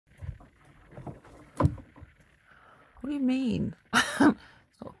do you mean? It's not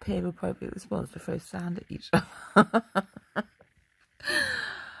a peer appropriate response to throw sand at each other.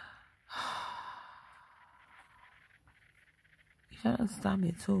 You don't understand me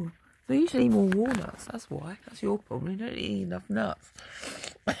at all. So you should eat more walnuts, that's why. That's your problem. You don't eat enough nuts.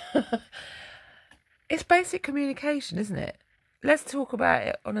 It's basic communication, isn't it? Let's talk about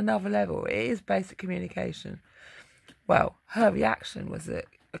it on another level. It is basic communication. Well, her reaction was a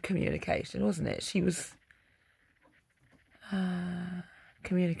communication, wasn't it? She was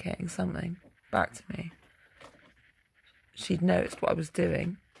communicating something back to me. She'd noticed what I was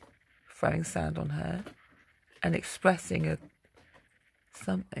doing, throwing sand on her, and expressing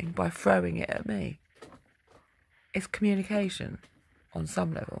something by throwing it at me. It's communication on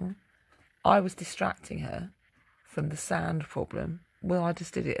some level. I was distracting her from the sand problem. Well, I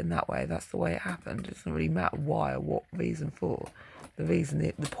just did it in that way. That's the way it happened. It doesn't really matter why or what reason for.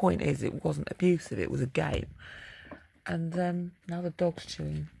 The point is, it wasn't abusive. It was a game. And now the dog's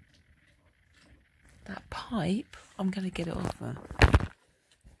chewing. That pipe, I'm going to get it off her.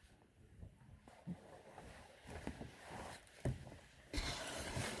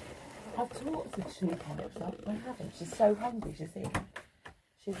 I've taught her to chew pipes up. I haven't. She's so hungry. She's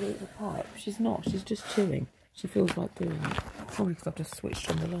eating the pipe. She's not. She's just chewing. She feels like doing it. Probably because I've just switched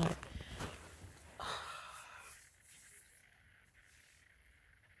on the light.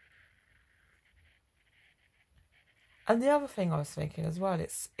 And the other thing I was thinking as well,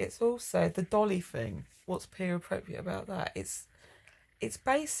 it's also the dolly thing. What's peer appropriate about that? It's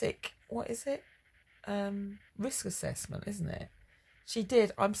basic. What is it? Risk assessment, isn't it?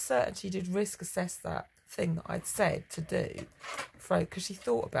 I'm certain she did risk assess that thing that I'd said to do, because she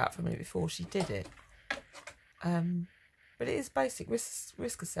thought about it for a minute before she did it. But it is basic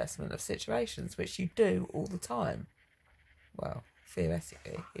risk assessment of situations, which you do all the time. Well,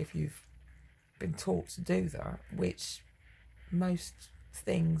 theoretically, if you've been taught to do that, which most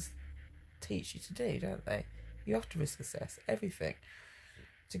things teach you to do, don't they? You have to risk assess everything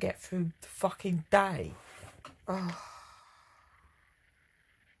to get through the fucking day. Oh.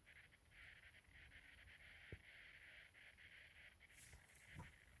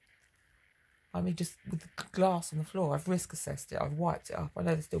 I mean, just with the glass on the floor, I've risk assessed it. I've wiped it up. I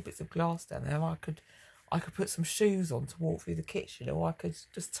know there's still bits of glass down there. I could put some shoes on to walk through the kitchen, or I could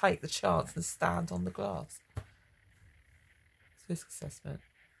just take the chance and stand on the glass. It's risk assessment.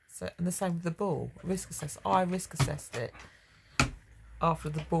 So, and the same with the ball. I risk assessed it after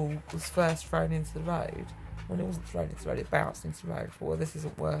the ball was first thrown into the road. When it wasn't thrown into the road, it bounced into the road. I thought, well, this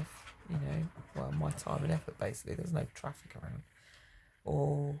isn't worth, my time and effort, basically. There's no traffic around.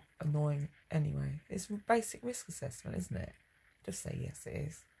 Or annoying anyway. It's basic risk assessment, isn't it? Just say yes, it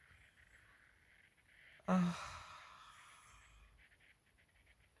is.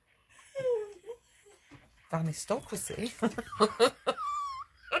 Vanistocracy.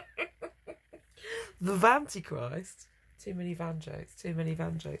 The Vantichrist. Too many van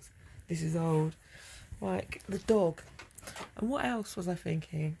jokes. This is old. Like the dog. And what else was I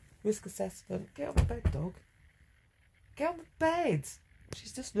thinking? Risk assessment. Get on the bed, dog. Get on the bed.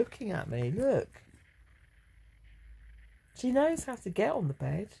 She's just looking at me. Look. She knows how to get on the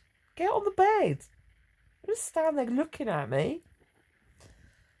bed. Get on the bed. Just stand there looking at me.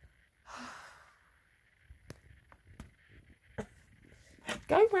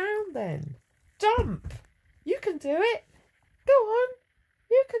 Go round then. Jump. You can do it. Go on.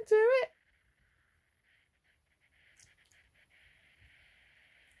 You can do it.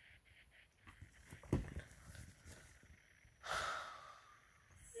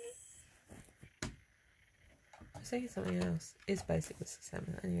 I'm saying something else. It's basic risk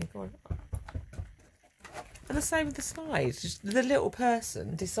assessment. Anyway, go on. And the same with the slide. Just the little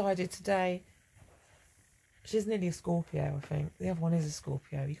person decided today. She's nearly a Scorpio, I think. The other one is a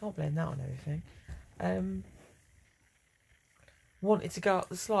Scorpio. You can't blame that on everything. Wanted to go up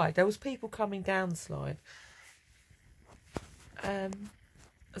the slide. There was people coming down the slide.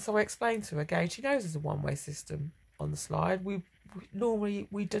 So I explained to her again. She knows there's a one-way system on the slide. We normally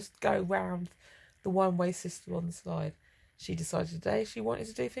just go round the one-way system on the slide. She decided today she wanted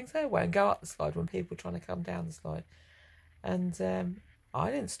to do things her way and go up the slide when people were trying to come down the slide. And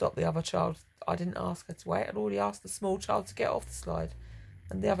I didn't stop the other child. I didn't ask her to wait. I'd already asked the small child to get off the slide.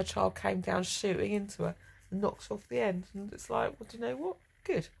 And the other child came down shooting into her and knocked off the end. And it's like, well, do you know what?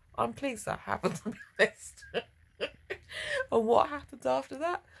 Good. I'm pleased that happened, to be honest. And what happened after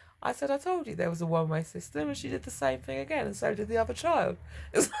that? I said, I told you there was a one-way system, and she did the same thing again, and so did the other child.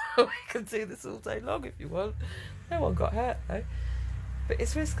 So we can do this all day long if you want. No one got hurt, though. But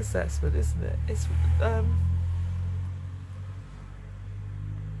it's risk assessment, isn't it? It's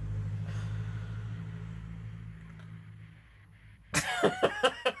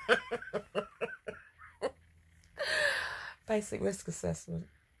Basic risk assessment.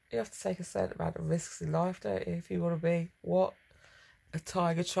 You have to take a certain amount of risks in life, don't you? If you want to be, what? A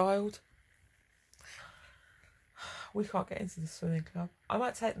tiger child? We can't get into the swimming club. I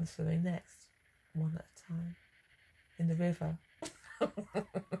might take them swimming next. One at a time. In the river.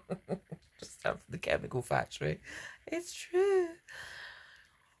 Just down from the chemical factory. It's true.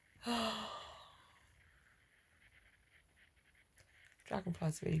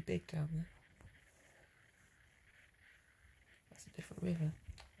 Dragonfly's really big down there. That's a different river.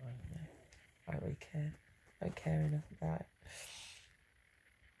 I don't know. I don't really care. I don't care enough about it.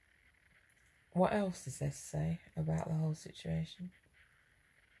 What else is there to say about the whole situation?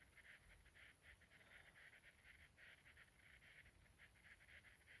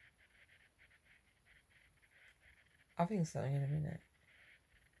 I'll think of something in a minute.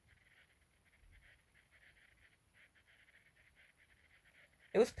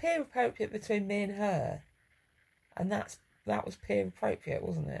 It was peer appropriate between me and her, and that was peer appropriate,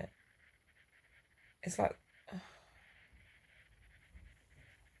 wasn't it? It's like,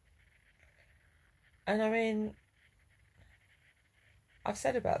 and I mean, I've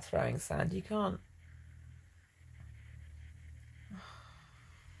said about throwing sand. You can't.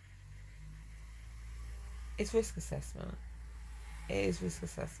 It's risk assessment. It is risk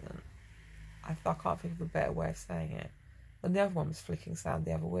assessment. I can't think of a better way of saying it. When the other one was flicking sand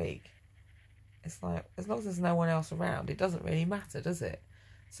the other week, it's like, as long as there's no one else around, it doesn't really matter, does it?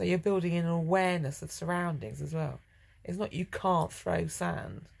 So you're building in an awareness of surroundings as well. It's not you can't throw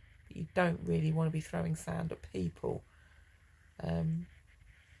sand, but you don't really want to be throwing sand at people.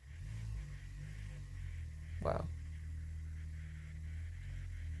 Well,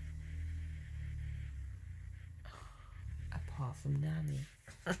 apart from Nanny.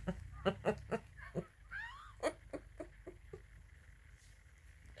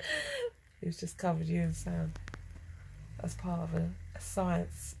 Who's just covered you in sand as part of a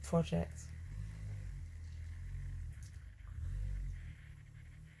science project.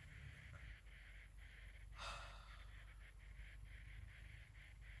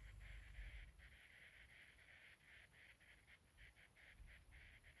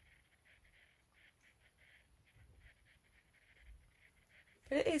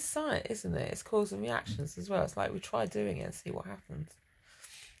 But it is science, isn't it? It's cause and reactions as well. It's like we try doing it and see what happens.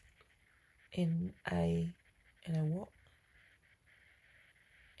 In a what?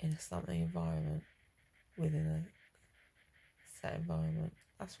 In a something environment. Within a set environment.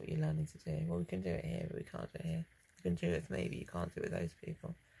 That's what you're learning to do. Well, we can do it here, but we can't do it here. You can do it with me, but you can't do it with those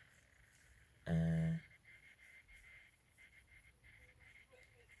people. And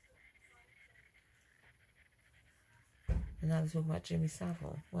now they're talking about Jimmy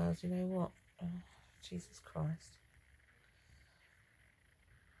Savile. Well, do you know what? Oh, Jesus Christ.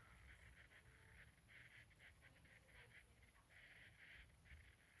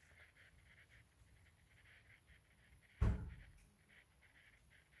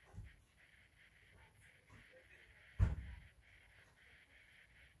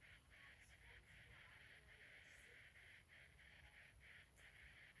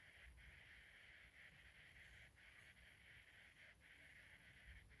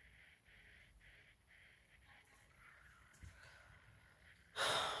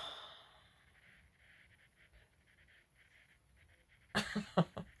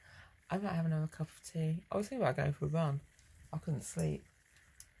 I might have another cup of tea. I was thinking about going for a run. I couldn't sleep.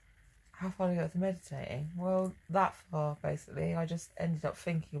 How far did I go to meditating? Well, that far, basically. I just ended up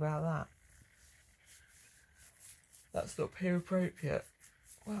thinking about that. That's not peer appropriate.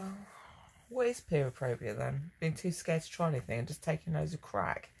 Well, what is peer appropriate then? Being too scared to try anything and just taking those a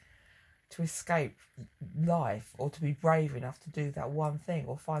crack to escape life, or to be brave enough to do that one thing,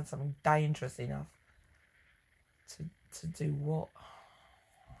 or find something dangerous enough to do what?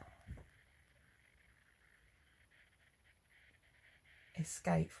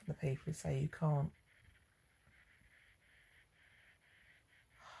 Escape from the people who say you can't.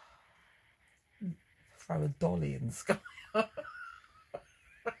 Throw a dolly in the sky. I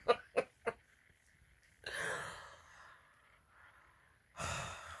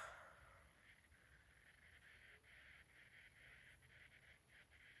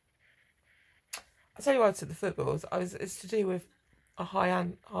tell you why I took the footballs. It's to do with a high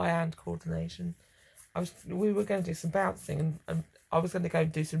hand coordination. We were going to do some bouncing, and I was going to go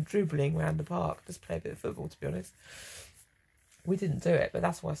and do some dribbling around the park, just play a bit of football, to be honest. We didn't do it, but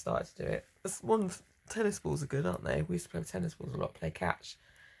that's why I started to do it. Tennis balls are good, aren't they? We used to play with tennis balls a lot, play catch,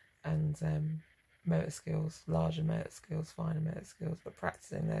 and motor skills, larger motor skills, finer motor skills, but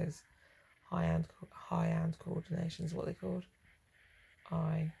practicing those high hand coordination is what they're called.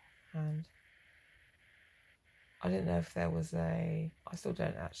 eye, hand. I didn't know if there was I still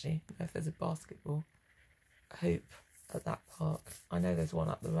don't actually know if there's a basketball hoop at that park. I know there's one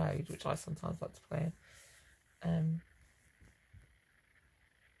up the road, which I sometimes like to play in.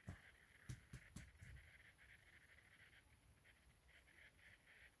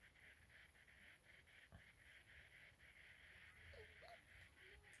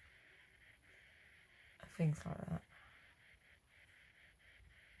 Things like that.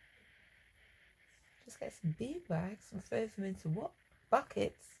 Just get some bean bags and throw them into what?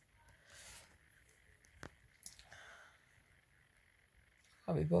 Buckets?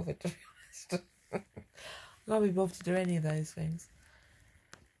 Can't be bothered, to be honest. Can't be bothered to do any of those things.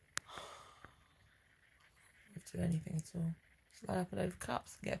 Can't do anything at all. Just light up a load of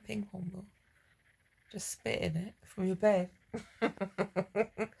cups and get a ping pong ball. Just spit in it from your bed.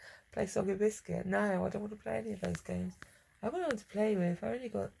 Play Soggy Biscuit. No, I don't want to play any of those games. I haven't got one to play with. I only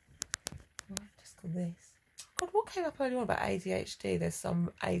got... Well, I've just got this. God, what came up earlier on about ADHD? There's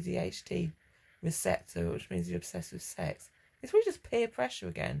some ADHD receptor, which means you're obsessed with sex. It's really just peer pressure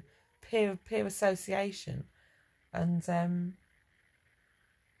again. Peer association. And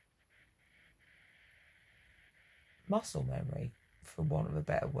muscle memory, for want of a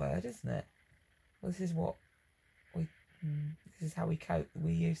better word, isn't it? Well, this is how we cope.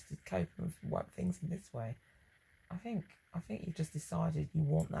 We used to cope with things in this way. I think you've just decided you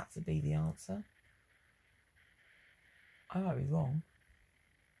want that to be the answer. I might be wrong.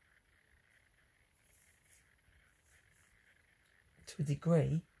 To a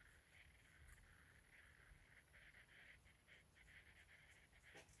degree.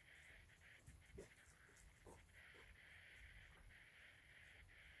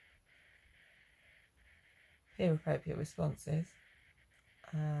 Peer appropriate responses.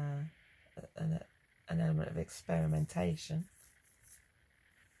 An element of experimentation.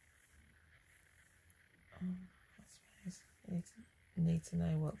 I suppose you need to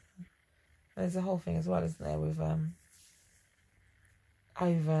know what. There's a whole thing as well, isn't there, with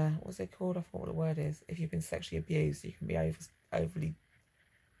what's it called? I forgot what the word is. If you've been sexually abused, you can be overly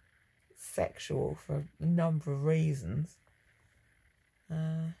sexual for a number of reasons.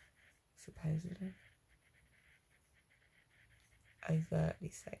 Supposedly. Overtly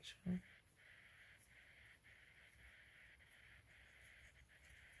sexual.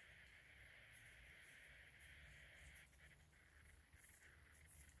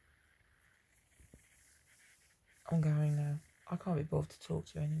 I'm going now. I can't be bothered to talk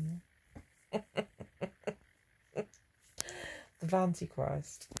to you anymore. The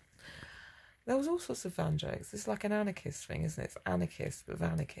Vantichrist. There was all sorts of van jokes. It's like an anarchist thing, isn't it? It's anarchist, but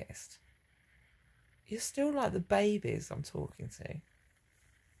vanarchist. You're still like the babies I'm talking to.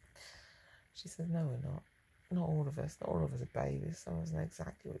 She said, no, we're not. Not all of us. Not all of us are babies. Some of us know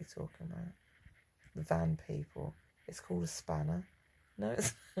exactly what you're talking about. The van people. It's called a spanner. No,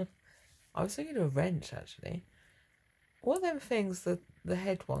 it's... I was thinking of a wrench, actually. What are them things, the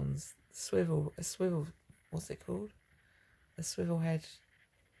head ones? A swivel, what's it called? A swivel head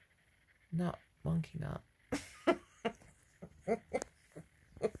nut, monkey nut.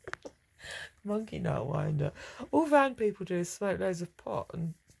 Monkey nut winder. All van people do is smoke loads of pot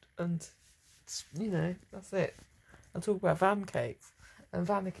and you know, that's it. And talk about van cakes and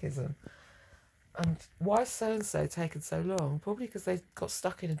vanarchism. And why has so-and-so taken so long? Probably because they got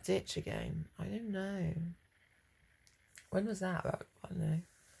stuck in a ditch again. I don't know. When was that? About, I don't know,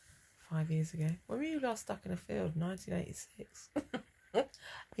 5 years ago. When were you last stuck in a field? 1986.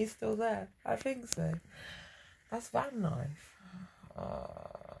 He's still there. I think so. That's van life.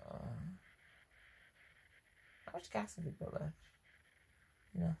 How much gas have we got left?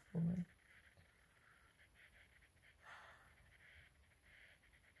 Enough for me.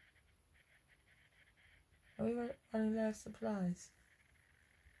 Are we running low of supplies?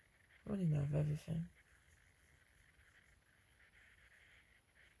 I'm running low of everything.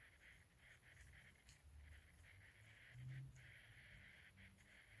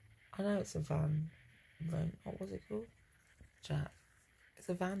 I know it's a van, what was it called? Jack. It's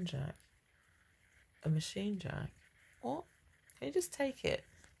a van jack. A machine jack. What? Can you just take it?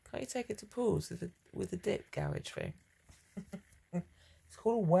 Can't you take it to Paul's with the dip garage thing? It's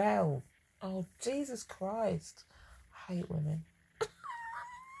called a well. Oh, Jesus Christ. I hate women.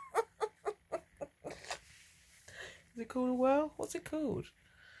 Is it called a well? What's it called?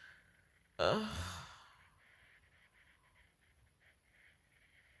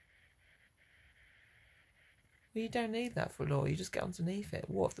 Well, you don't need that for a law. You just get underneath it.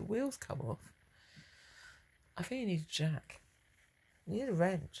 What if the wheels come off? I think you need a jack. You need a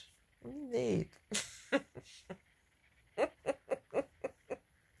wrench. What do you need?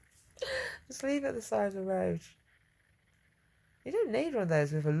 Just leave it at the side of the road. You don't need one of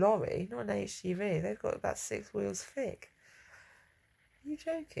those with a lorry, not an HGV. They've got about 6 wheels thick. Are you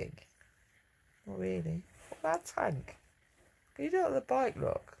joking? Not really. What about a tank? Can you do it on the bike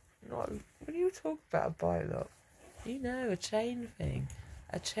lock? Not. When you talk about a bike lock, you know, a chain thing.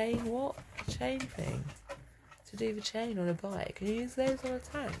 A chain what? A chain thing. To do the chain on a bike. Can you use those on a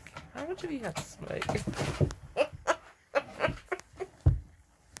tank? How much have you had to smoke?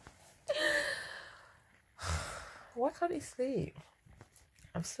 Why can't he sleep?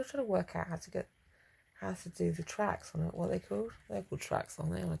 I'm still trying to work out how to do the tracks on it. What are they called? They're called tracks,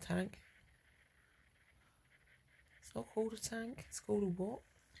 aren't they, on a tank? It's not called a tank. It's called a what?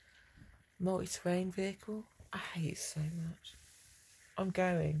 Multi-terrain vehicle. I hate it so much. I'm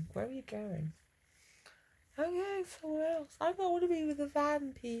going. Where are you going? I'm going somewhere else. I don't want to be with the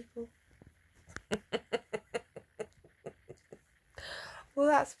van people. Well,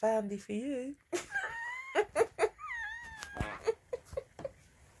 that's vandy for you.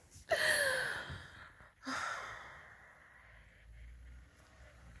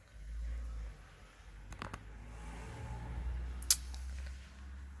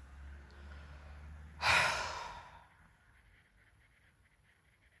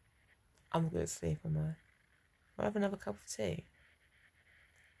 I'm going to sleep, am I? I'll have another cup of tea.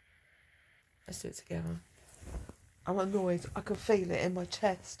 Let's do it together. I'm annoyed. I can feel it in my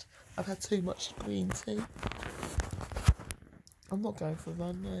chest. I've had too much green tea. I'm not going for a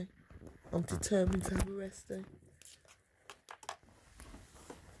run, no. I'm determined to have a rest day.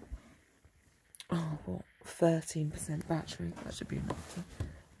 Oh, what? 13% battery. That should be enough to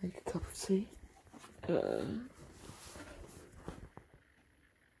make a cup of tea.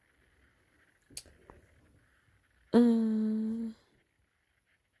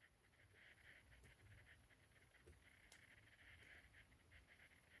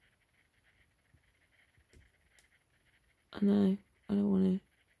 I know, I don't want to.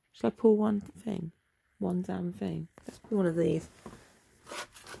 Shall I pull one thing? One damn thing. Let's pull one of these.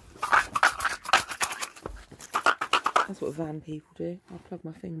 That's what van people do. I'll plug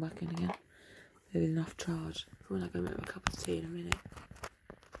my thing back in again. There's enough charge for when I go make my cup of tea in a minute.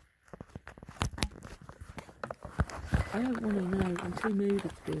 I don't want to know. I'm too moody to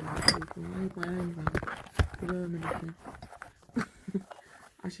be like people. I need my own van. The room and everything.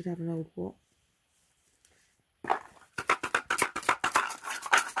 I should have an old what?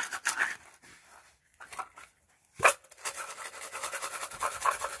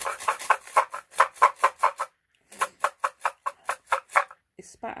 It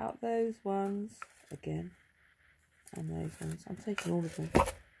spat out those ones again. And those ones. I'm taking all of them.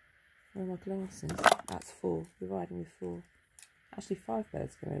 All my glasses. That's 4. We're riding with 4. Actually 5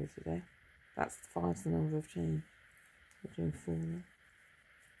 birds go over today. That's 5's the number of change. We're doing 4 now.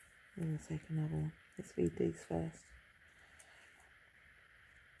 I'm going to take another one. Let's feed these first.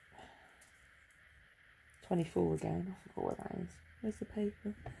 24 again. I forgot what that is. Where's the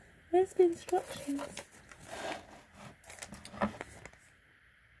paper? Where's the instructions?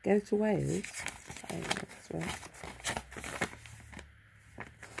 Go to Wales. Oh, that's right.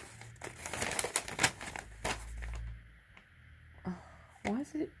 Oh, why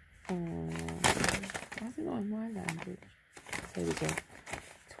is it? Oh, why is it not in my language? There we go.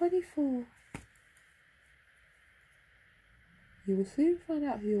 24. You will soon find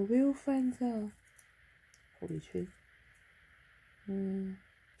out who your real friends are. Probably true.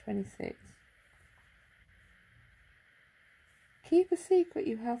 26. Keep a secret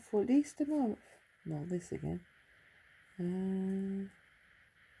you have for at least a month. Not this again.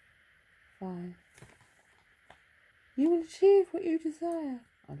 5. You will achieve what you desire.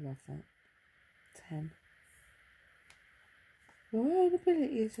 I love that. 10. Your own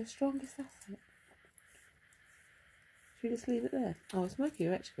ability is your strongest asset. Should we just leave it there? Oh, it's Mercury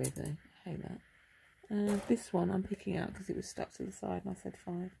retrograde though. I hate that. This one I'm picking out because it was stuck to the side and I said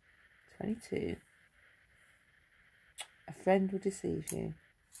 5. 22. A friend will deceive you.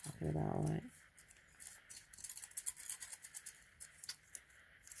 I feel about right.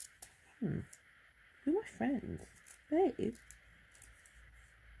 Who are my friends? Babe.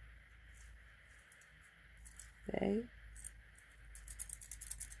 Babe.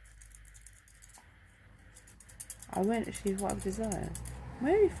 I won't achieve what I desire.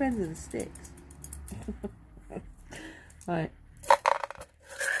 My only friends are the sticks. Right.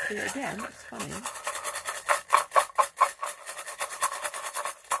 Do it again, it's funny.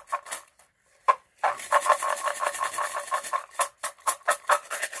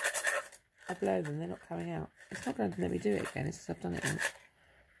 I blow them, they're not coming out. It's not going to let me do it again, it's just I've done it once.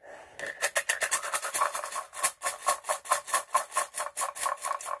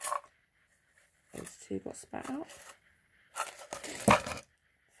 that up.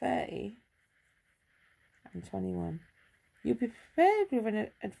 30 and 21. You'll be prepared with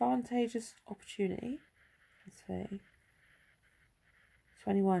an advantageous opportunity. That's 30.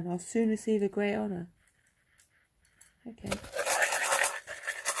 21. I'll soon receive a great honour. Okay. Could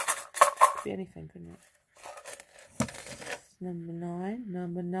be anything, couldn't it? Number 9.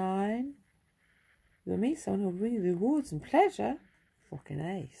 Number 9. You'll meet someone who'll bring you rewards and pleasure. Fucking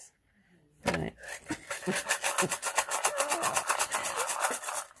ace. Right. That's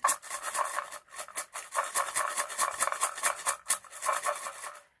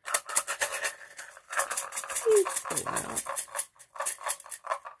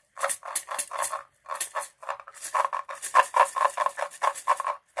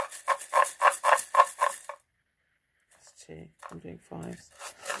 2. I'm doing 5s.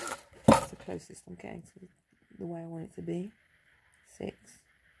 That's the closest I'm getting to the way I want it to be. 6.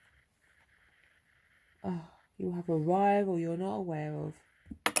 Oh, you have a rival you're not aware of.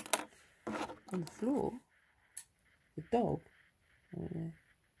 On the floor? The dog? I don't know.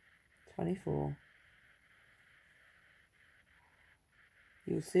 24.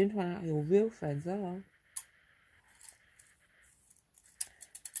 You'll soon find out who your real friends are.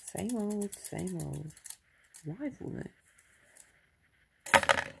 Same old, same old. Rival, though.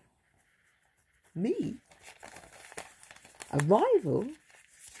 Me? A rival?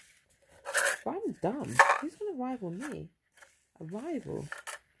 I'm dumb. Who's going to rival me? A rival?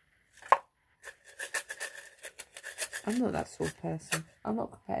 I'm not that sort of person. I'm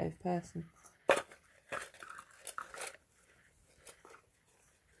not a competitive person.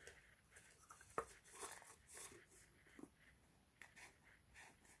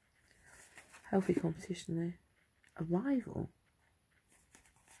 Healthy competition though. A rival?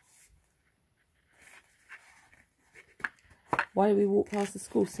 Why do we walk past the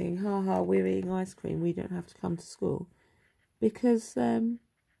school singing, ha ha, we're eating ice cream, we don't have to come to school? Because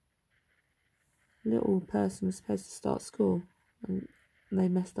little person was supposed to start school and they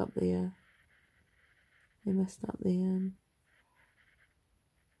messed up the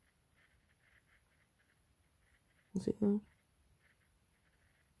what's it called?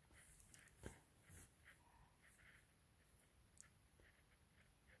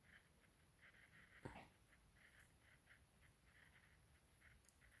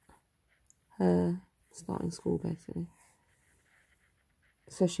 Her starting school, basically.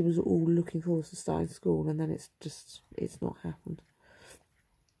 So she was all looking forward to starting school, and then it's not happened.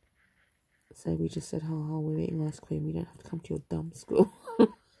 So we just said, ha ha, we're eating ice cream, we don't have to come to your dumb school.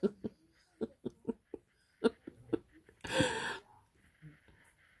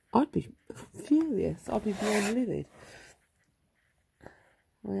 I'd be furious. I'd be beyond livid.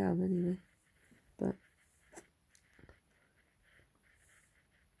 I am, anyway. But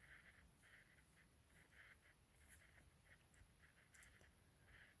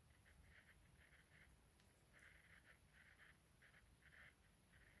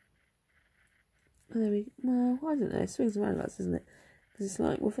well, I don't know, it swings and roundabouts, isn't it? Because it's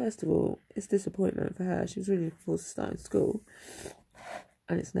like, well, first of all, it's disappointment for her. She was really looking forward to starting school,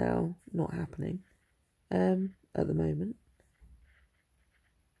 and it's now not happening at the moment.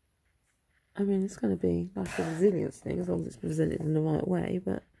 I mean, it's going to be like a resilience thing, as long as it's presented in the right way,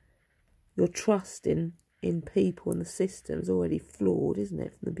 but your trust in people and the system is already flawed, isn't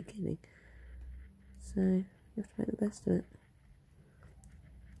it, from the beginning? So, you have to make the best of it.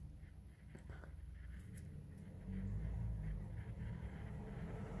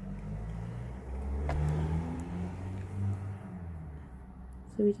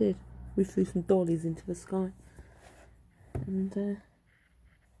 So we did. We flew some dollies into the sky and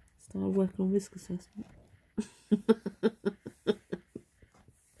started working on risk assessment.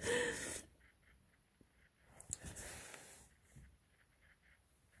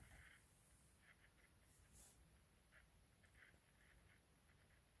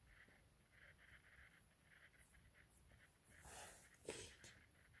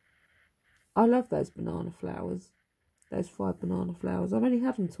 I love those banana flowers. Those 5 banana flowers. I've only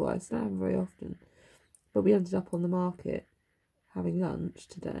had them twice. I don't have them very often. But we ended up on the market having lunch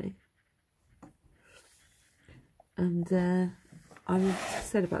today. And I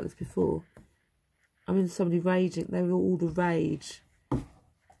said about this before. I mean, somebody raging. They were all the rage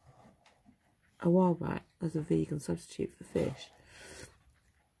a while back as a vegan substitute for fish.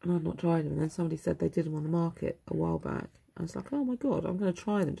 And I'd not tried them. And then somebody said they did them on the market a while back. I was like, oh my God, I'm going to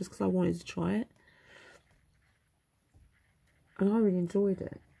try them just because I wanted to try it. And I really enjoyed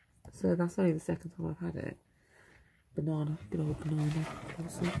it. So that's only the second time I've had it. Banana, good old banana.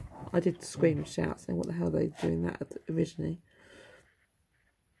 I did scream and shout saying, what the hell are they doing that originally?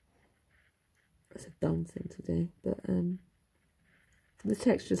 That's a dumb thing to do, but the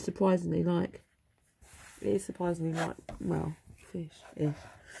texture is surprisingly like, it is surprisingly like, well, fish-ish.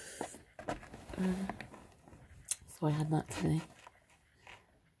 So I had that today.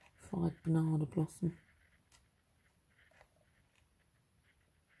 Fried banana blossom.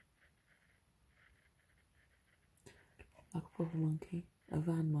 Like a proper monkey. A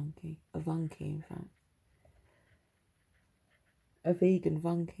van monkey. A vunky, in fact. A vegan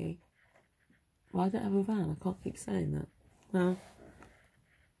vunky. Well, I don't have a van. I can't keep saying that. Well,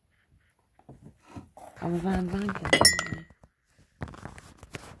 I'm a van vanky.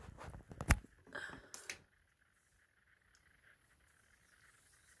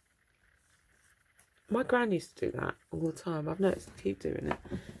 My gran used to do that all the time. I've noticed I keep doing it.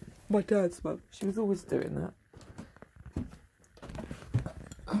 My dad's mum, she was always doing that.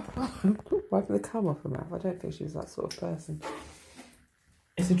 Wiping the cum off her mouth. I don't think she was that sort of person.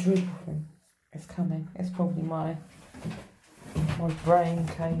 It's a dribble thing. It's coming. It's probably my brain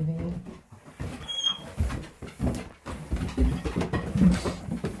caving in.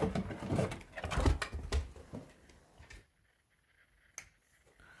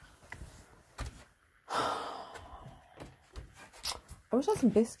 I wish I had some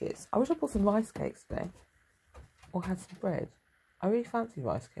biscuits. I wish I bought some rice cakes today. Or had some bread. I really fancy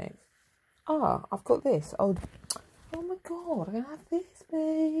rice cakes. Ah, I've got this. Oh my god, I'm going to have this,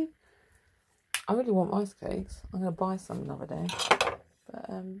 babe. I really want rice cakes. I'm going to buy some another day. But,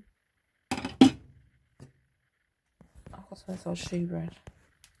 I've got some old shoe bread.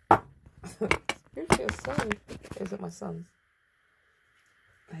 Who feels sorry? It was at my son's.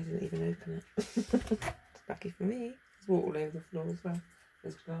 I didn't even open it. It's lucky for me. There's water all over the floor as well.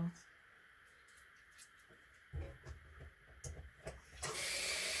 There's glass.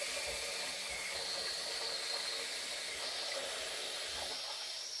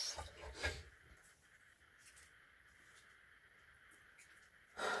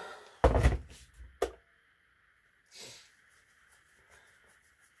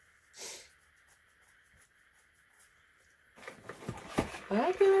 I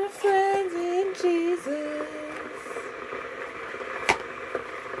got friends in Jesus.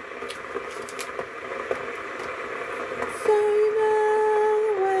 So you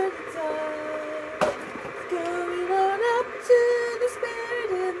know when it's all going on up to the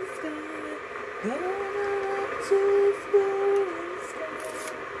Spirit in the sky. Going on up to the Spirit in the sky.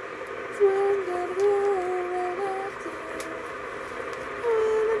 It's when I'm gonna go right after.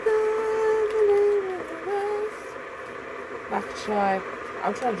 When I'm done the leaving the rest. Back to try.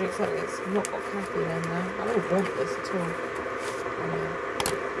 I'm trying to drink something that's not got caffeine in there. I don't want this at all.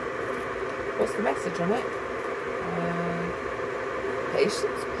 What's the message on it?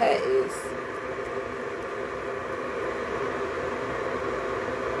 Patience pays.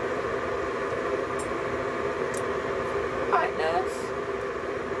 Hi, nurse.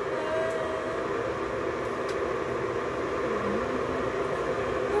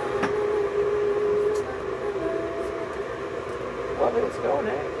 What have it on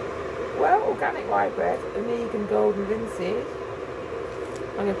it? Well, organic rye bread, a vegan golden linseed.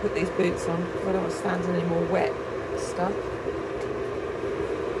 I'm going to put these boots on because I don't want to stand in any more wet stuff.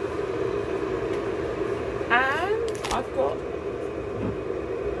 And I've got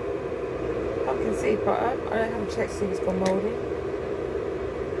pumpkin seed butter. I haven't checked to see if it's gone mouldy.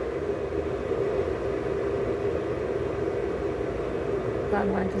 Van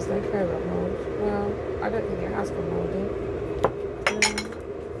wankers don't care about mould. Well, I don't think it has gone mouldy.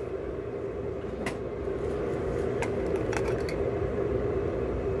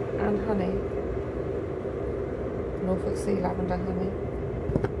 And honey. Norfolk Sea lavender honey.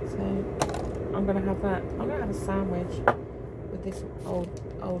 So I'm gonna have that. I'm gonna have a sandwich with this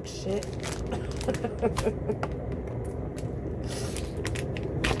old shit. I'm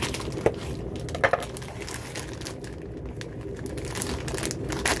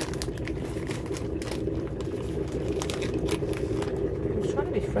trying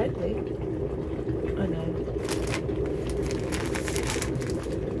to be friendly. I know.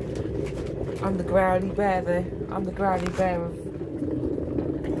 I'm the growly bear there. I'm the growly bear of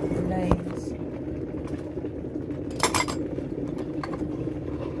the lanes.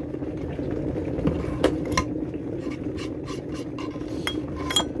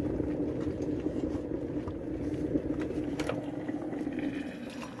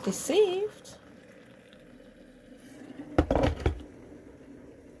 Deceived?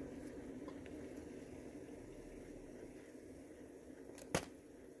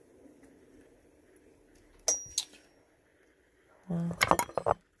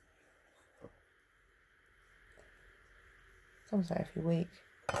 It's almost like every week.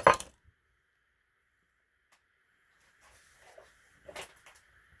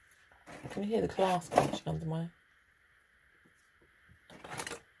 can hear the glass crunching under my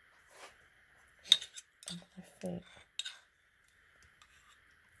feet.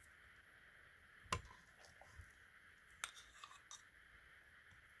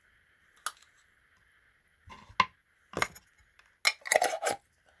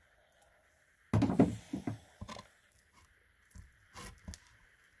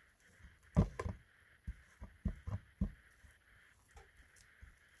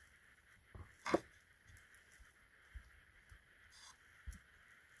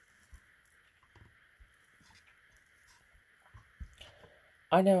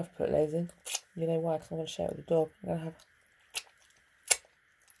 I know I've put layers in. You know why? Because I'm going to share it with the dog. I'm going to have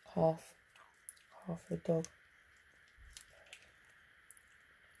half for the dog.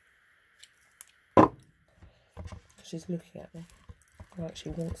 She's looking at me like she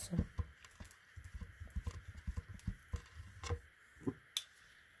wants some.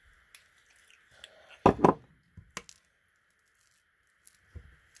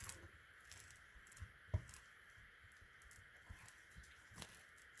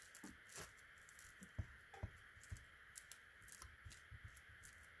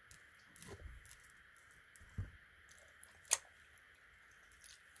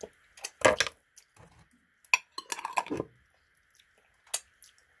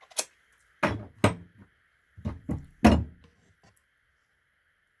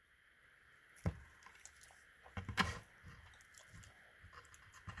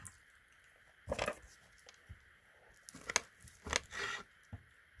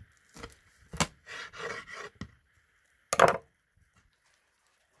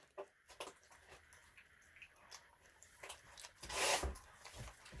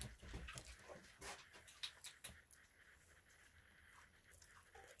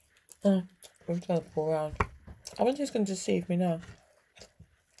 Oh, I'm trying to pull around. I think he's going to deceive me now.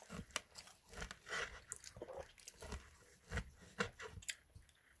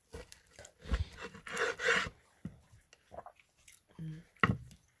 I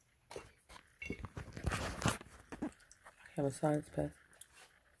have a science pair.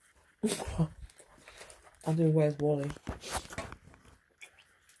 I do. Where's Wally?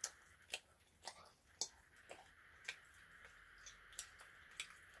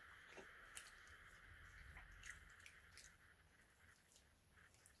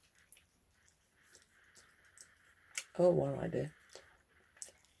 Oh, one idea.